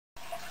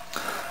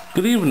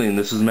Good evening,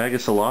 this is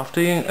Magus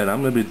Lofty, and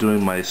I'm going to be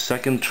doing my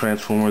second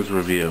Transformers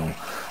review.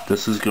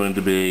 This is going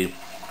to be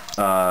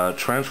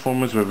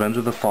Transformers Revenge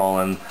of the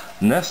Fallen,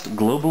 Nest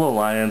Global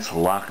Alliance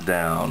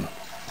Lockdown.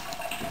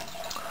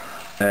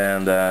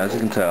 And as you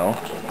can tell,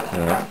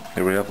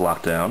 here we have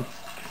Lockdown.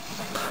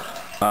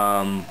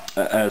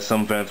 As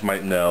some fans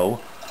might know,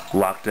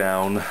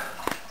 Lockdown,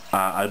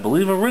 I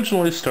believe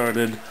originally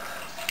started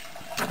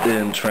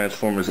in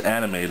Transformers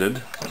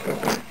Animated.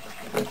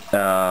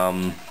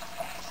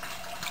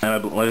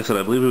 And like I said,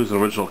 I believe he was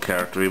an original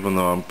character, even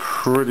though I'm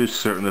pretty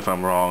certain if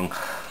I'm wrong,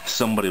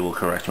 somebody will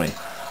correct me.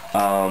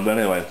 But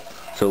anyway,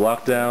 so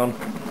Lockdown,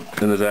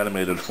 in his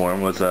animated form,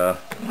 was a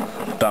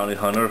bounty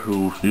hunter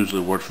who usually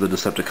worked for the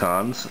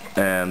Decepticons,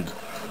 and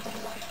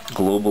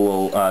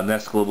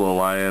Nest Global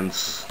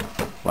Alliance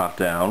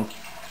Lockdown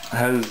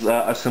has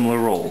a similar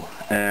role.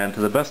 And to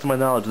the best of my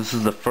knowledge, this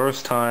is the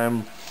first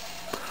time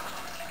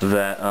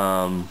that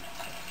an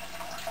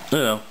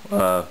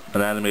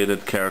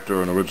animated character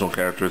or an original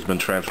character has been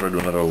transferred to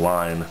another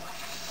line.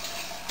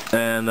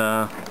 And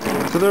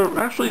so they're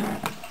actually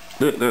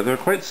they're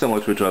quite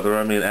similar to each other.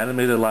 I mean,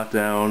 animated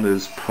Lockdown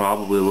is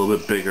probably a little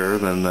bit bigger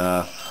than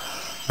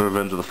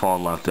Revenge of the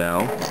Fallen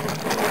Lockdown.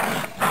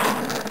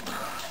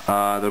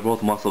 They're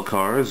both muscle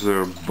cars.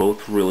 They're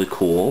both really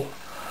cool.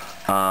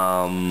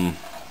 And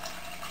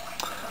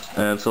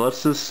so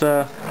let's just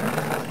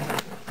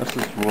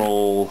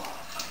roll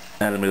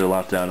Animated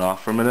Lockdown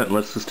off for a minute, and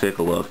let's just take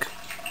a look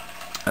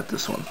at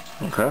this one,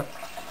 okay?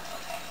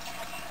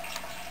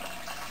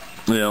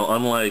 You know,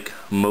 unlike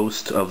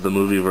most of the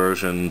movie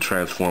version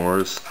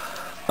Transformers,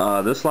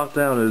 this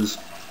Lockdown is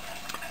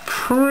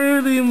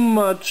pretty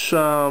much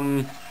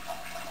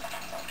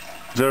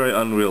very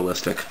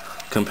unrealistic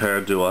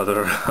compared to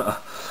other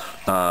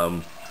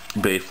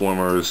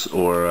Bayformers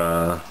or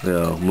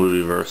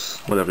movieverse,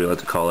 whatever you like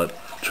to call it,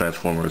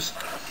 Transformers.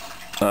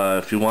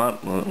 If you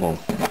want, well,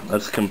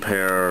 let's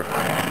compare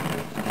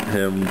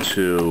him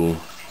to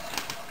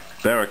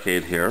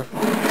Barricade here.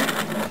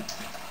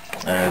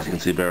 As you can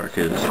see,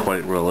 Barricade is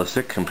quite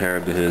realistic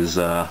compared to his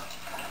buddy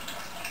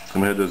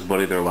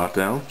there,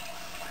 Lockdown.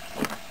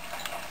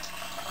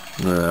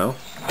 No,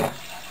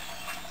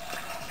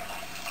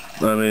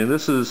 I mean,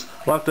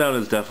 Lockdown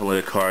is definitely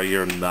a car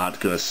you're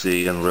not gonna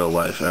see in real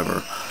life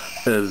ever.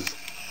 As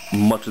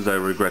much as I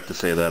regret to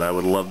say that, I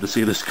would love to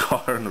see this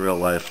car in real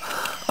life.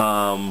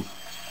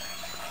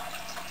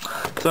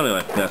 So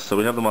anyway, yes, so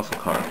we have the muscle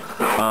car.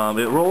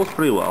 It rolls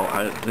pretty well.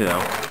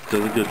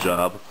 Does a good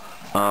job.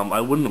 I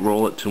wouldn't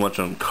roll it too much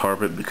on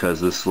carpet because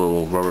this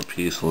little rubber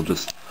piece will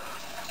it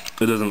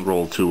doesn't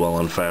roll too well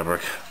on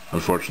fabric.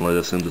 Unfortunately,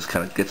 this thing just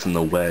kind of gets in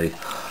the way.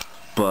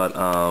 But,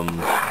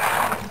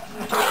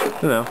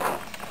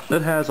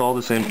 it has all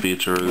the same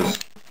features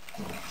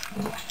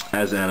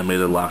as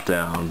animated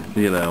Lockdown.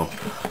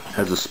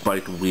 Has the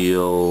spiked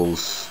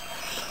wheels,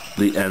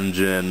 the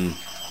engine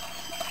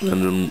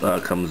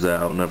comes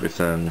out and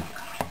everything,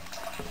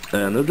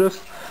 and they're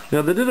just,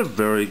 they did a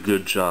very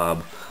good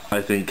job,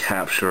 I think,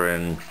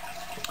 capturing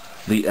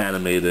the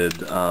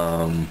animated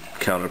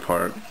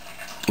counterpart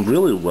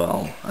really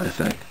well, I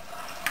think.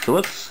 So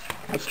let's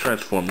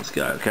transform this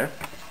guy, okay?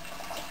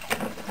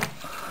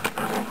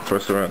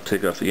 First, we're gonna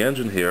take off the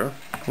engine here.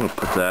 I'm gonna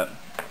put that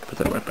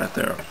right back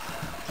there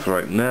for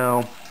right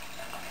now.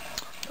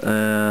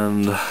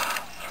 And I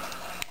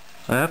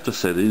have to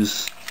say,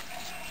 these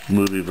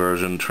movie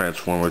version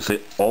Transformers, they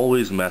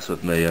always mess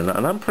with me, and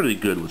I'm pretty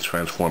good with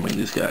transforming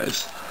these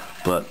guys,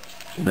 but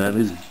man,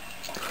 these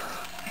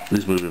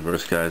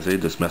movieverse guys, they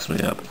just mess me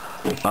up.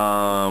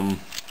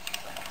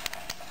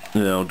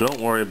 Don't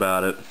worry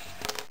about it.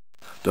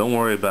 Don't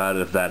worry about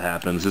it if that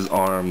happens. His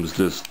arms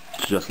just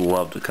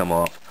love to come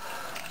off.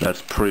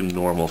 That's pretty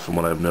normal from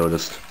what I've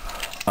noticed.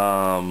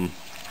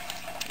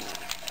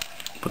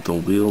 Put the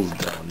wheels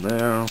down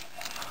there.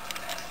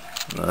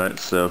 Alright,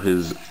 so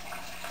his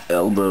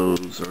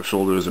elbows or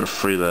shoulders are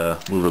free to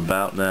move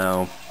about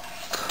now.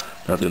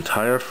 Now the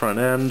entire front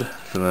end,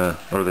 or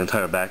the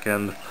entire back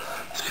end,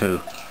 is going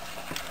to...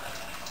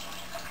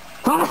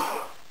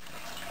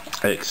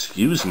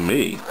 Excuse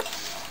me.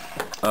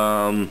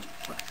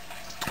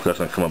 That's going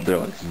to come up there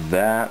like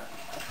that.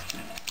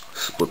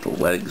 Split the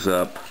legs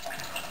up.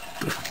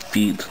 The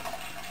feet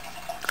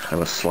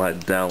kind of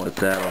slide down like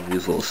that on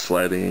these little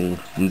sliding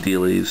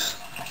dealies.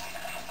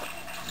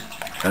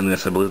 And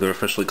yes, I believe they're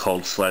officially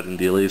called sliding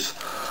dealies.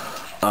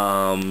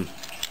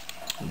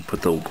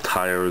 Put the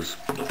tires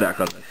back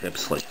on the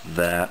hips like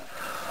that.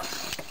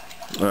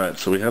 Alright,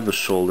 so we have the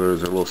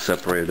shoulders, they're a little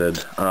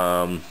separated.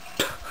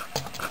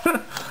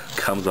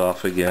 Comes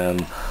off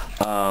again.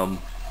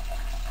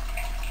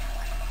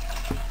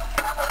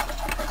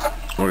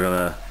 We're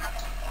gonna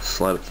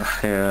slide up the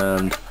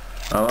hand.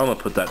 I'm gonna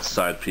put that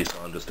side piece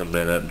on just a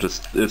minute.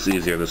 It's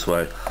easier this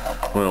way.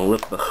 We're gonna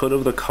lift the hood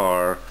of the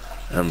car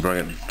and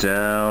bring it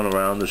down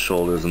around the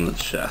shoulders and the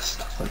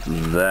chest. Like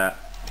that.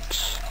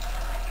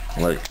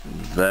 Like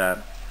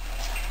that.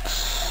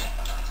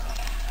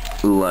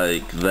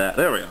 Like that.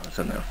 There we go. It's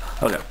in there.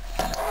 Okay.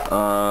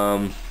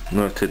 I'm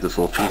gonna take this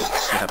little piece and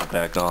snap it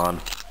back on.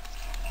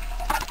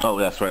 Oh,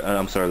 that's right.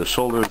 I'm sorry. The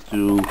shoulders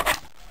do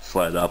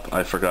slide up.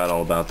 I forgot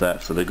all about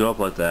that. So they go up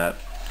like that.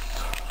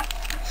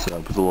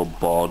 So put the little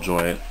ball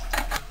joint.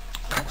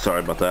 Sorry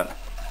about that.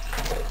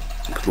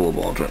 Put the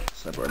little ball joint.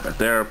 Set it right back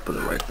there. Put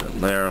it right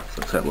down there.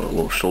 So it's got a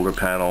little shoulder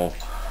panel.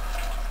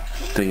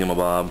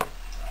 Thingamabob.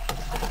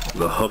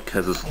 The hook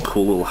has this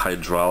cool little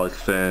hydraulic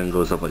thing.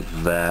 Goes up like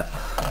that.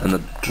 And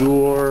the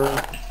door.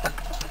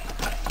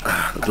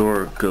 The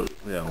door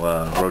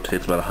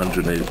rotates about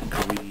 180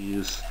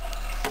 degrees.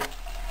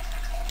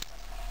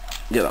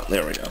 Yeah,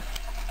 there we go.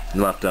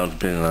 Lockdown's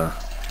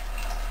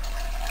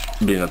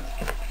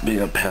being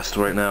a pest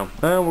right now.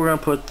 And we're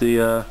gonna put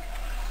the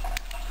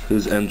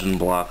his engine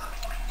block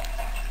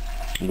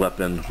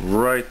weapon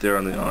right there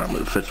on the arm.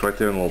 It fits right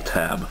there in the little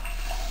tab.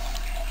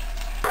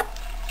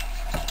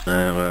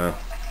 And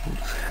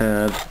his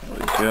head. There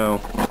we go.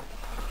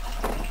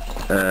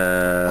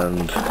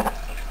 And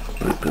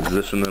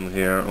reposition them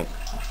here.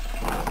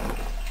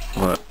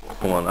 What?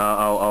 Hold on.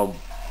 I'll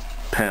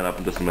pan up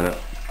in just a minute.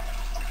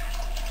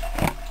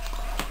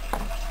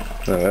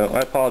 I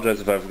apologize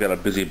if I've got a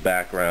busy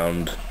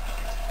background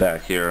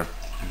back here.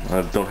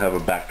 I don't have a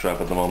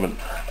backdrop at the moment.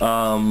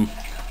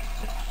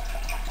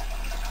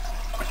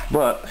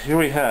 But here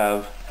we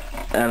have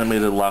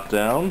animated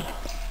Lockdown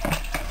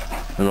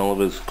and all of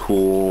his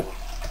cool...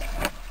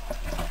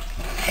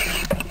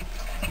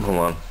 Hold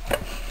on.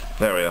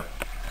 There we go.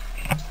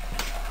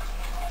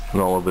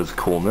 And all of his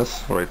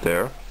coolness right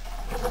there.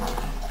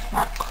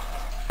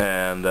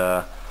 And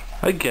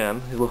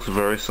again, he looks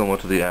very similar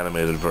to the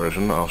animated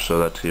version. I'll show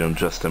that to you in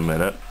just a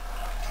minute.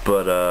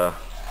 But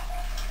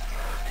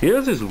he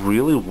has these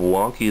really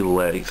wonky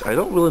legs. I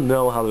don't really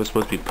know how they're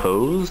supposed to be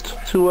posed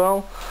too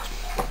well,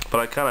 but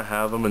I kind of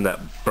have him in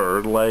that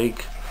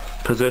bird-like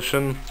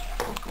position.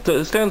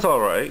 It stands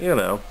alright, you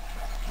know.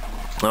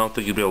 I don't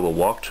think you'd be able to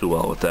walk too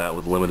well with that,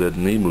 with limited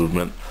knee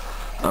movement.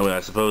 I mean, I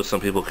suppose some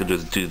people could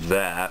just do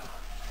that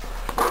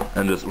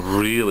and just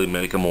really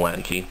make him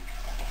lanky.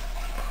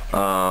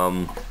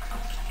 And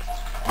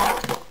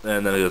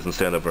then he doesn't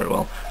stand up very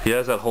well. He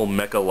has that whole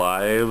Mecha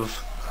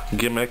Live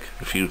gimmick.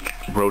 If you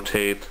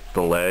rotate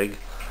the leg,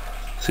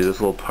 see this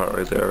little part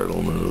right there,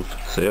 it'll move.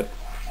 See it?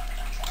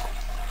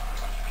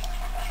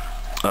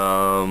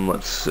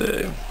 Let's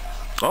see.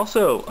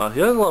 Also, he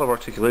has a lot of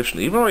articulation.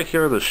 Even right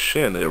here, the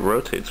shin, it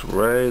rotates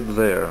right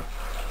there.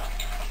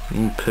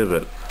 And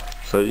pivot.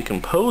 So you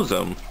can pose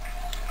him.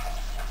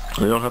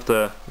 You don't have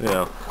to, you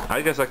know,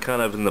 I guess I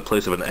kind of in the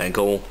place of an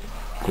ankle,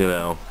 you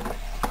know,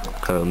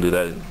 kind of do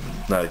that.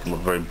 Now you can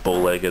look very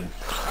bow-legged.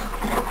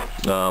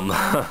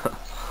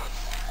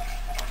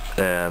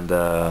 And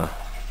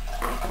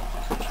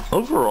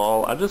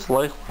overall, I just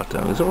like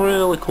Lockdown. He's a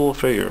really cool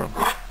figure.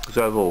 He's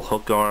got a little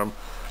hook arm.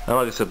 And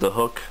like I said, the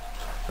hook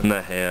and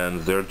the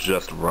hands, they're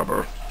just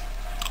rubber.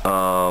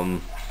 I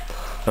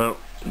don't,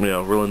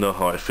 really know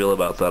how I feel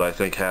about that. I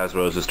think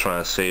Hasbro's just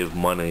trying to save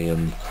money,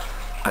 and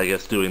I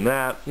guess doing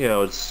that,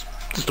 it's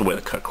just a way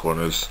to cut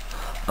corners.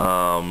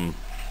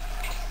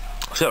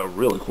 He's got a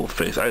really cool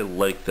face. I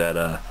like that.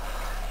 I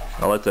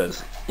like that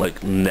his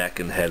neck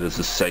and head is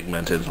just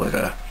segmented,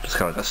 just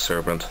kind of like a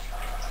serpent.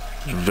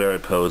 Very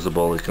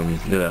posable. He can,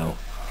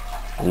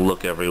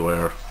 look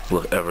everywhere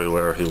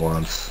he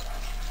wants,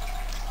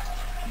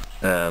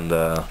 and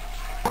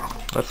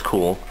that's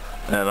cool.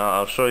 And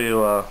I'll show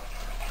you.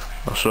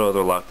 I'll show other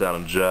Lockdown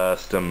in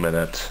just a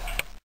minute.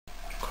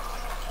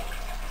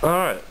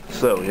 Alright,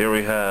 so here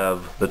we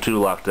have the two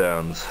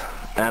Lockdowns,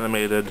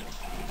 Animated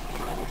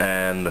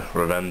and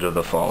Revenge of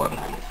the Fallen.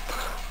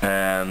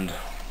 And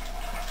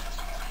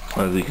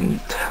as you can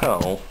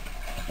tell,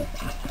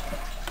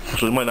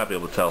 actually you might not be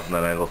able to tell from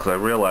that angle, because I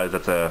realize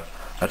that's a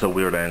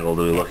weird angle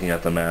to be looking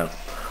at them at.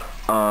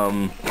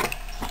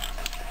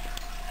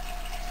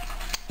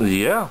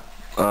 Yeah,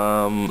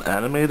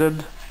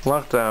 Animated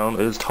Lockdown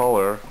is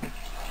taller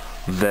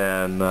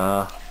than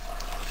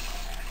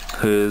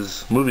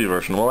his movie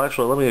version. Well,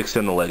 actually, let me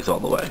extend the legs all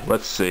the way.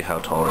 Let's see how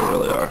tall they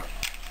really are.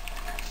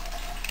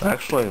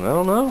 Actually, I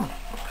don't know.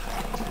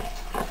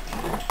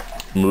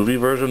 Movie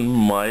version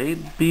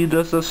might be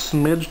just a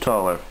smidge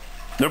taller.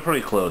 They're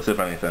pretty close, if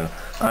anything.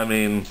 I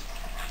mean,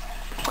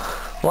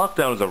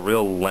 Lockdown is a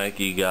real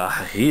lanky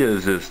guy. He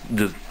is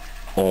just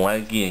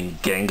lanky and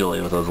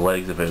gangly with those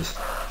legs of his.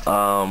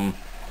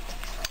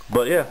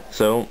 But yeah,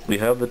 so we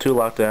have the two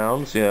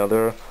Lockdowns.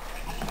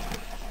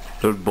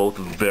 They're both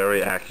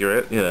very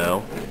accurate,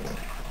 There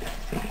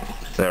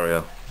we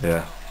go.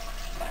 Yeah.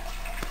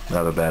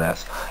 Another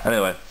badass.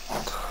 Anyway,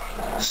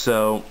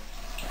 so,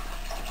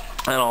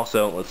 and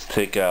also, let's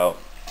take out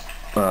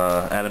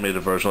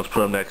animated version. Let's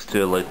put them next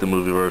to the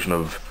movie version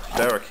of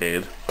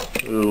Barricade,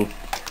 who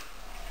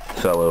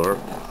fell over.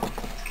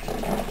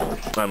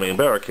 I mean,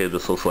 Barricade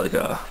just looks like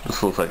a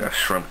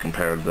shrimp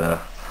compared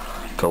to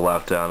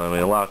Lockdown. I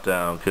mean,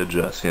 Lockdown could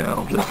just,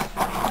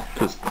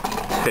 just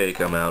take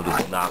him out,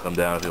 just knock him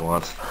down if he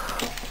wants.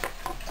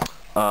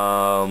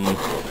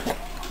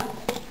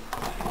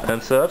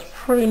 And so that's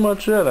pretty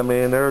much it. I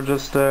mean, they're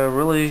just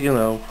really,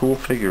 cool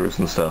figures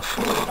and stuff.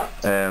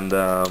 And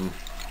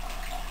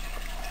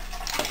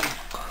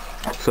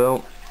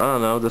So, I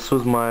don't know, this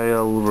was my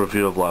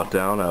review of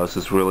Lockdown. I was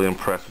just really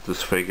impressed with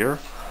this figure,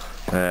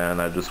 and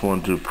I just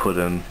wanted to put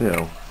in,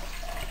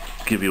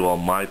 give you all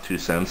my 2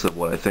 cents of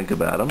what I think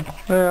about him.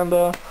 And,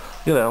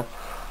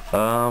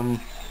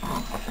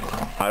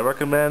 I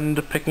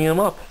recommend picking him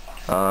up.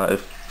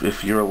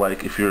 If you're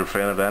a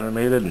fan of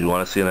animated and you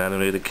want to see an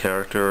animated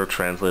character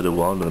translated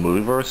well into the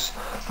movieverse,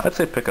 I'd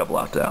say pick up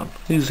Lockdown.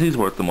 He's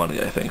worth the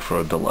money, I think, for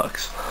a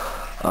deluxe.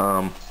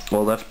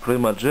 Well, that's pretty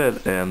much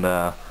it, and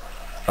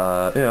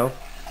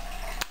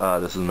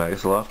this is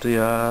Magus Lofty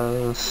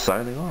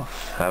signing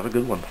off. Have a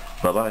good one.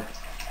 Bye bye.